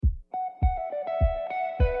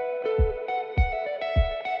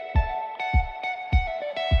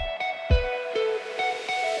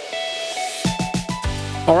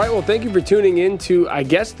All right, well, thank you for tuning in to, I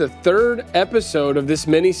guess, the third episode of this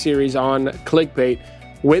mini-series on clickbait,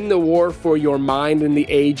 Win the War for Your Mind in the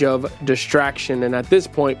Age of Distraction. And at this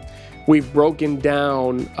point, we've broken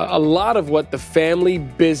down a lot of what the family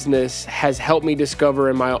business has helped me discover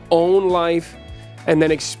in my own life, and then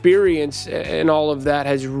experience and all of that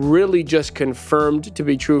has really just confirmed to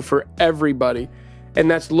be true for everybody. And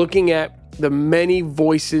that's looking at the many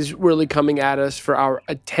voices really coming at us for our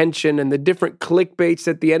attention and the different clickbaits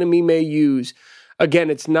that the enemy may use. Again,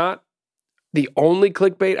 it's not the only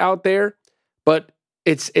clickbait out there, but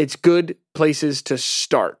it's good places to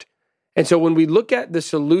start. And so when we look at the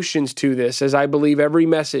solutions to this, as I believe every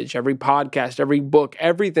message, every podcast, every book,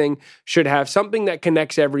 everything should have something that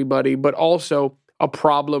connects everybody, but also a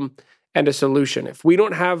problem and a solution. If we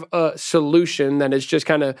don't have a solution, then it's just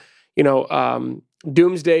kind of,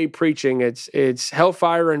 doomsday preaching. It's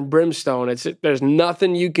hellfire and brimstone. There's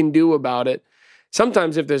nothing you can do about it.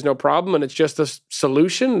 Sometimes if there's no problem and it's just a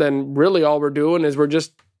solution, then really all we're doing is we're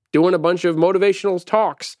just doing a bunch of motivational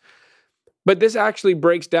talks. But this actually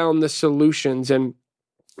breaks down the solutions. And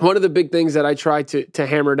one of the big things that I try to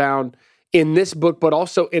hammer down in this book, but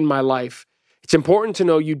also in my life, it's important to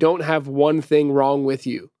know you don't have one thing wrong with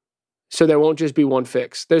you. So there won't just be one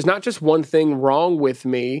fix. There's not just one thing wrong with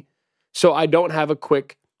me, so I don't have a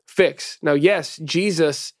quick fix. Now, yes,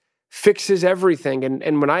 Jesus fixes everything.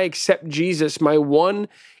 And when I accept Jesus, my one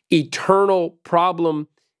eternal problem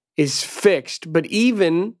is fixed. But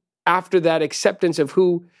even after that acceptance of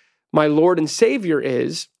who my Lord and Savior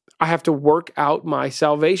is, I have to work out my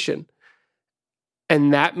salvation.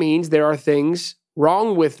 And that means there are things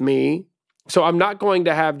wrong with me. So I'm not going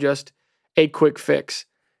to have just a quick fix.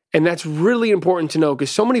 And that's really important to know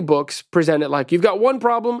because so many books present it like you've got one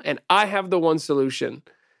problem and I have the one solution.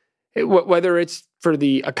 Whether it's for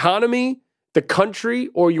the economy, the country,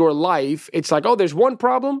 or your life, it's like, oh, there's one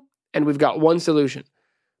problem and we've got one solution.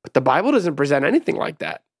 But the Bible doesn't present anything like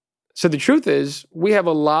that. So the truth is we have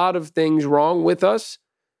a lot of things wrong with us.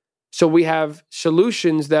 So we have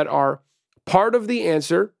solutions that are part of the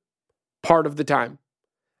answer, part of the time.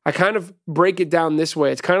 I kind of break it down this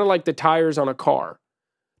way. It's kind of like the tires on a car.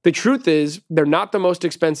 The truth is, they're not the most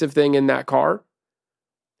expensive thing in that car,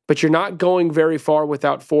 but you're not going very far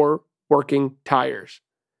without 4 working tires.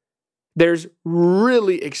 There's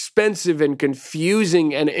really expensive and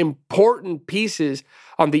confusing and important pieces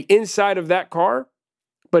on the inside of that car,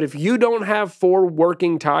 but if you don't have 4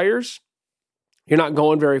 working tires, you're not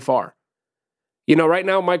going very far. Right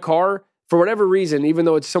now, my car, for whatever reason, even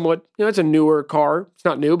though it's somewhat, it's a newer car, it's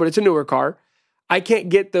not new, but it's a newer car, I can't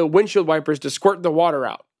get the windshield wipers to squirt the water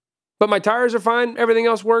out. But my tires are fine. Everything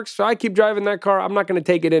else works. So I keep driving that car. I'm not going to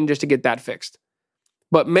take it in just to get that fixed.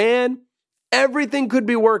 But man, everything could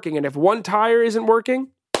be working. And if one tire isn't working,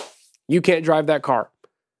 you can't drive that car.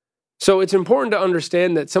 So it's important to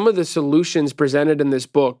understand that some of the solutions presented in this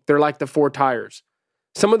book, they're like the 4 tires.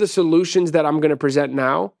 Some of the solutions that I'm going to present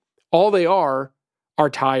now, all they are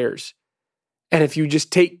tires. And if you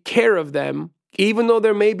just take care of them, even though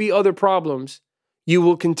there may be other problems, you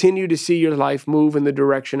will continue to see your life move in the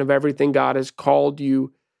direction of everything God has called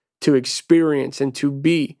you to experience and to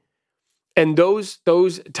be. And those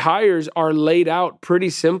tires are laid out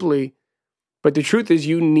pretty simply. But the truth is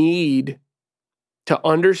you need to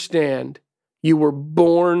understand you were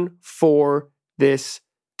born for this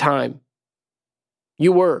time.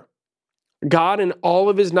 You were. God, in all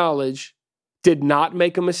of his knowledge, did not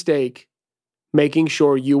make a mistake making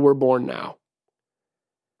sure you were born now.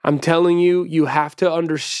 I'm telling you, you have to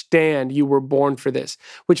understand you were born for this,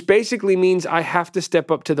 which basically means I have to step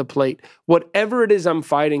up to the plate. Whatever it is I'm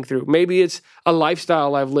fighting through, maybe it's a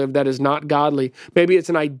lifestyle I've lived that is not godly. Maybe it's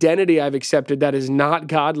an identity I've accepted that is not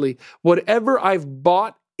godly. Whatever I've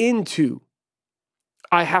bought into,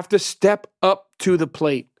 I have to step up to the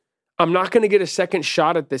plate. I'm not going to get a second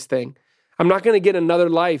shot at this thing. I'm not going to get another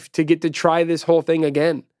life to get to try this whole thing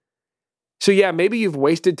again. So yeah, maybe you've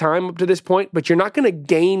wasted time up to this point, but you're not going to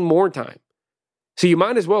gain more time. So you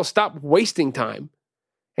might as well stop wasting time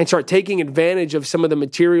and start taking advantage of some of the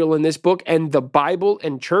material in this book and the Bible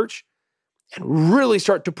and church and really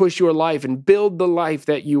start to push your life and build the life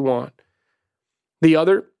that you want. The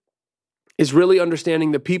other is really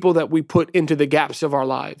understanding the people that we put into the gaps of our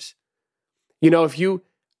lives. If you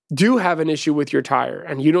do have an issue with your tire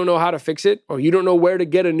and you don't know how to fix it or you don't know where to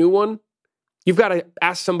get a new one, you've got to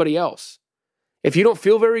ask somebody else. If you don't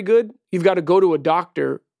feel very good, you've got to go to a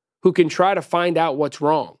doctor who can try to find out what's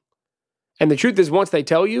wrong. And the truth is, once they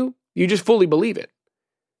tell you, you just fully believe it.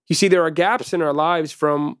 You see, there are gaps in our lives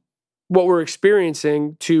from what we're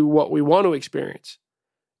experiencing to what we want to experience.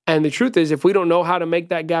 And the truth is, if we don't know how to make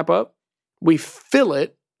that gap up, we fill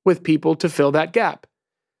it with people to fill that gap.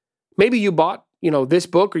 Maybe you bought, this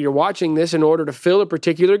book or you're watching this in order to fill a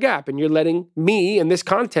particular gap, and you're letting me and this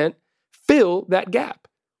content fill that gap.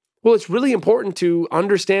 Well, it's really important to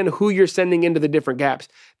understand who you're sending into the different gaps.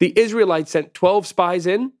 The Israelites sent 12 spies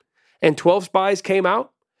in, and 12 spies came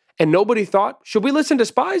out, and nobody thought, should we listen to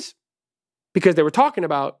spies? Because they were talking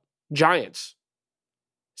about giants.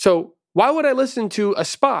 So why would I listen to a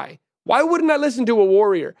spy? Why wouldn't I listen to a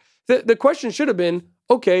warrior? The question should have been,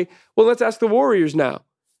 okay, well, let's ask the warriors now.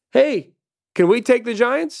 Hey, can we take the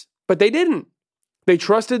giants? But they didn't. They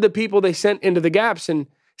trusted the people they sent into the gaps. And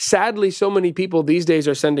sadly, so many people these days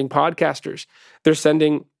are sending podcasters. They're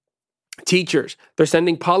sending teachers. They're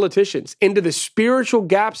sending politicians into the spiritual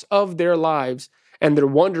gaps of their lives. And they're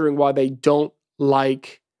wondering why they don't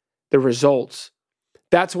like the results.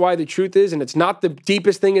 That's why the truth is, and it's not the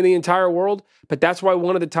deepest thing in the entire world, but that's why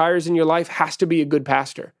one of the tires in your life has to be a good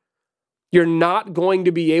pastor. You're not going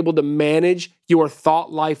to be able to manage your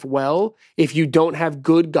thought life well if you don't have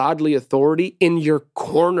good godly authority in your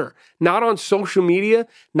corner. Not on social media,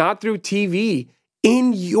 not through TV,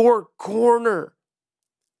 in your corner.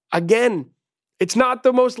 Again, it's not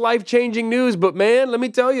the most life-changing news, but man, let me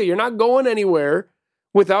tell you, you're not going anywhere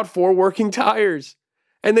without 4 working tires.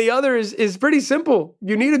 And the other is pretty simple.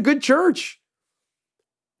 You need a good church.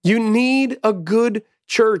 You need a good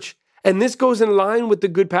church. And this goes in line with the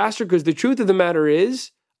good pastor, because the truth of the matter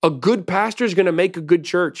is, a good pastor is going to make a good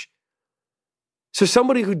church. So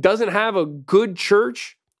somebody who doesn't have a good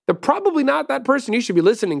church, they're probably not that person you should be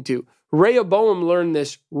listening to. Rehoboam learned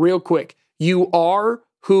this real quick. You are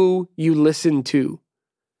who you listen to.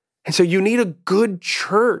 And so you need a good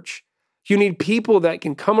church. You need people that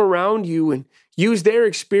can come around you and use their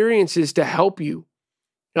experiences to help you.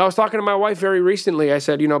 And I was talking to my wife very recently. I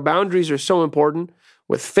said, boundaries are so important.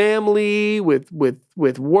 With family, with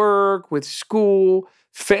work, with school,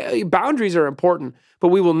 boundaries are important, but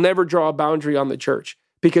we will never draw a boundary on the church,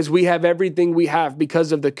 because we have everything we have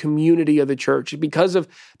because of the community of the church, because of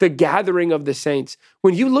the gathering of the saints.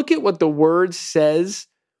 When you look at what the word says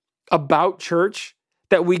about church,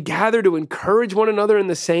 that we gather to encourage one another in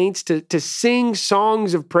the saints, to sing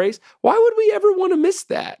songs of praise, why would we ever want to miss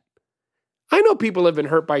that? I know people have been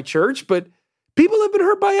hurt by church, but people have been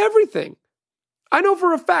hurt by everything. I know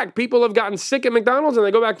for a fact people have gotten sick at McDonald's and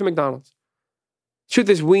they go back to McDonald's. Truth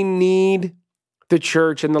is, we need the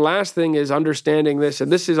church. And the last thing is understanding this,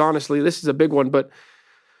 and this is a big one, but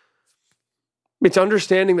it's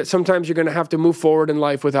understanding that sometimes you're going to have to move forward in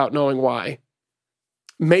life without knowing why.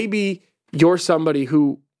 Maybe you're somebody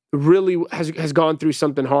who really has gone through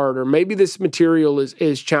something hard, or maybe this material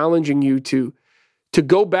is challenging you to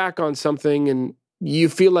go back on something, and you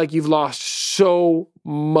feel like you've lost so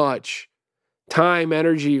much time,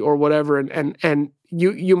 energy, or whatever, and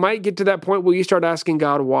you might get to that point where you start asking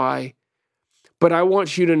God why. But I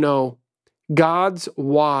want you to know God's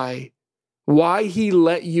why he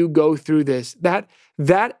let you go through this,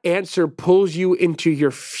 that answer pulls you into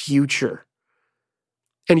your future.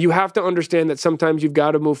 And you have to understand that sometimes you've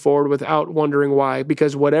got to move forward without wondering why,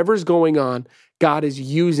 because whatever's going on, God is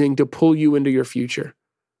using to pull you into your future.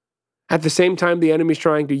 At the same time, the enemy's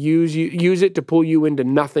trying to use it to pull you into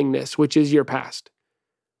nothingness, which is your past.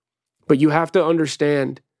 But you have to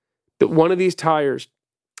understand that one of these tires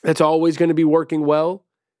that's always going to be working well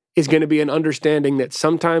is going to be an understanding that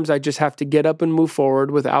sometimes I just have to get up and move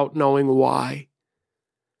forward without knowing why.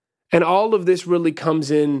 And all of this really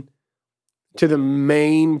comes in to the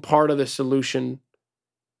main part of the solution.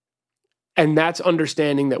 And that's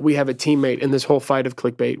understanding that we have a teammate in this whole fight of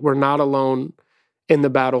clickbait. We're not alone in the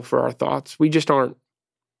battle for our thoughts. We just aren't.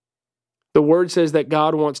 The word says that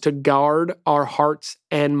God wants to guard our hearts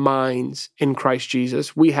and minds in Christ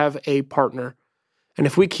Jesus. We have a partner. And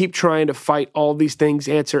if we keep trying to fight all these things,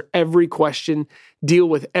 answer every question, deal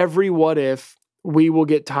with every what if, we will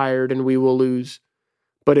get tired and we will lose.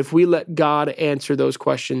 But if we let God answer those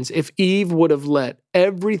questions, if Eve would have let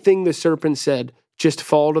everything the serpent said just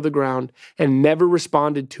fall to the ground and never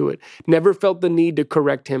responded to it, never felt the need to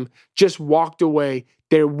correct him, just walked away,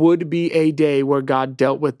 there would be a day where God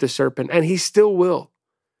dealt with the serpent, and he still will.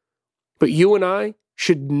 But you and I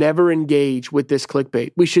should never engage with this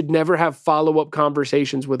clickbait. We should never have follow-up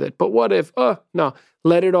conversations with it. But what if, no,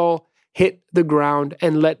 let it all hit the ground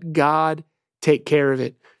and let God take care of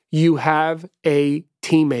it. You have a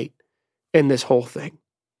teammate in this whole thing.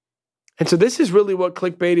 And so this is really what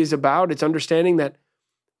clickbait is about. It's understanding that,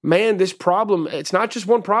 man, this problem, it's not just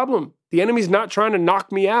one problem. The enemy's not trying to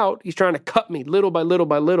knock me out. He's trying to cut me little by little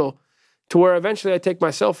by little to where eventually I take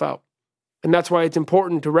myself out. And that's why it's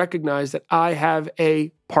important to recognize that I have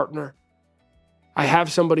a partner. I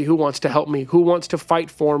have somebody who wants to help me, who wants to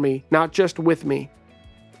fight for me, not just with me,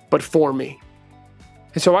 but for me.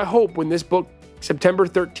 And so I hope when this book, September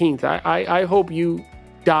 13th, I hope you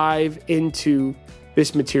dive into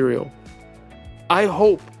this material. I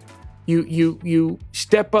hope you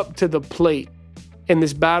step up to the plate in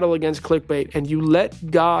this battle against clickbait and you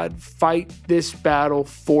let God fight this battle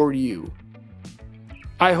for you.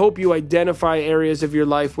 I hope you identify areas of your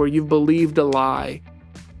life where you've believed a lie,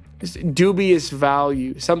 dubious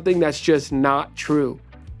value, something that's just not true.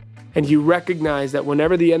 And you recognize that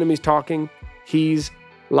whenever the enemy's talking, he's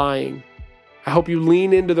lying. I hope you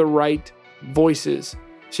lean into the right voices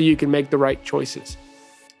so you can make the right choices.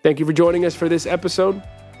 Thank you for joining us for this episode.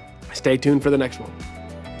 Stay tuned for the next one.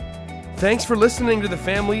 Thanks for listening to the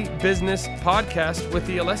Family Business Podcast with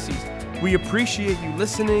the Alessis. We appreciate you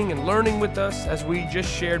listening and learning with us as we just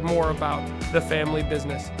shared more about the family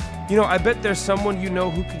business. You know, I bet there's someone you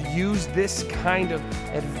know who could use this kind of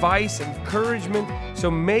advice and encouragement.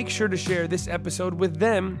 So make sure to share this episode with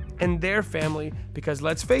them and their family, because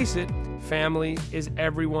let's face it, family is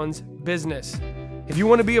everyone's business. If you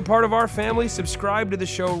want to be a part of our family, subscribe to the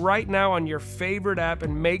show right now on your favorite app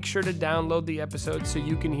and make sure to download the episodes so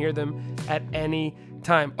you can hear them at any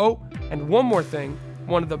time. Oh, and one more thing.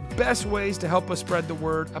 One of the best ways to help us spread the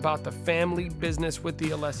word about the family business with the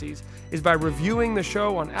Alessis is by reviewing the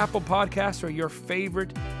show on Apple Podcasts or your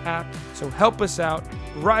favorite app. So help us out,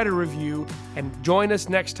 write a review, and join us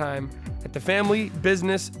next time at the Family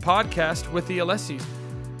Business Podcast with the Alessis.